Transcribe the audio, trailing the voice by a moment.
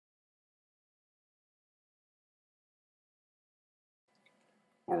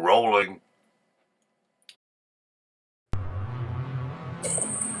Rolling.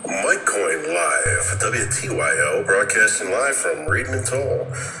 Mike Coyne live, WTYO, broadcasting live from Reed and Toll.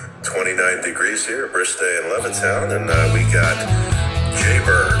 29 degrees here at Bristay and Levittown, and we got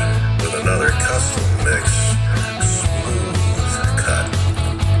Jaybird with another custom mix, smooth cut.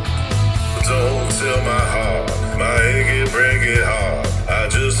 Don't tell my heart, my achy breaky heart, I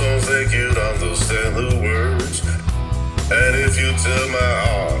just don't think you'd understand the words. And if you tell my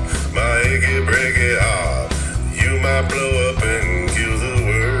heart, my achy breaky heart, you might blow up and kill the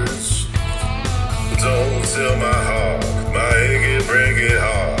words. Don't tell my heart, my achy breaky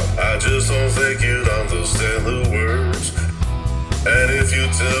heart, I just don't think you'd understand the words. And if you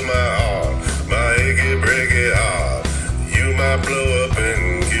tell my heart, my achy breaky heart, you might blow up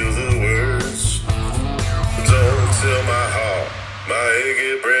and kill the words. Don't tell my heart, my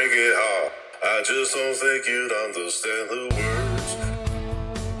achy breaky heart, I just don't think you'd understand the words.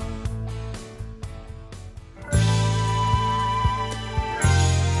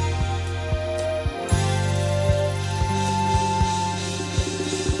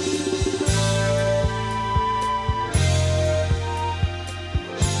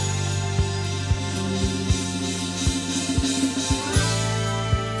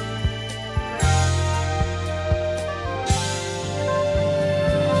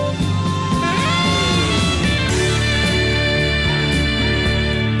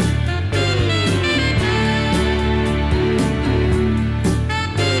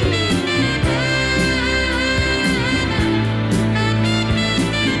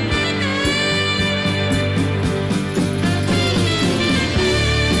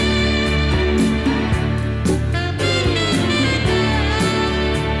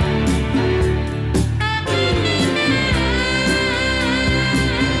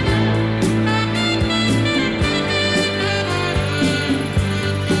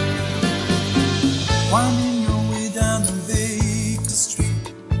 Winding your way down to Baker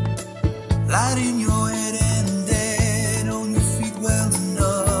Street, lighting your head and dead on your feet. Well,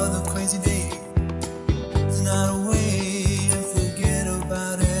 another crazy day. It's not a way to forget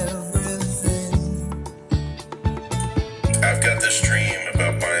about everything. I've got this dream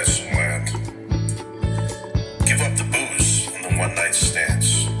about buying some land. Give up the booze and the one-night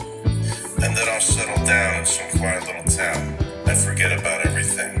stands, and then I'll settle down in some quiet little town and forget about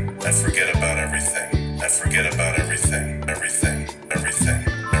everything. And forget about everything. I forget about everything, everything, everything,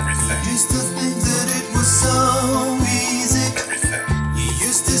 everything. Used to think that it was so easy. Everything. You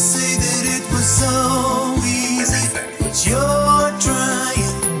used to say that it was so easy. Everything. But you're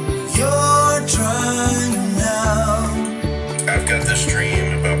trying now. I've got this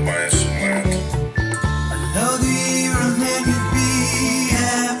dream about buying some land. Another year and then you'd be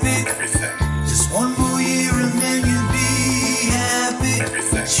happy. Everything. Just one more year and then you'd be happy.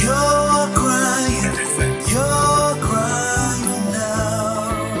 Everything. But you're crying. Everything. You're crying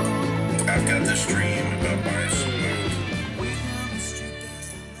now. I've got this dream about buying some land. Way down the street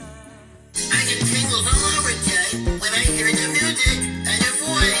there's a night. I get tingles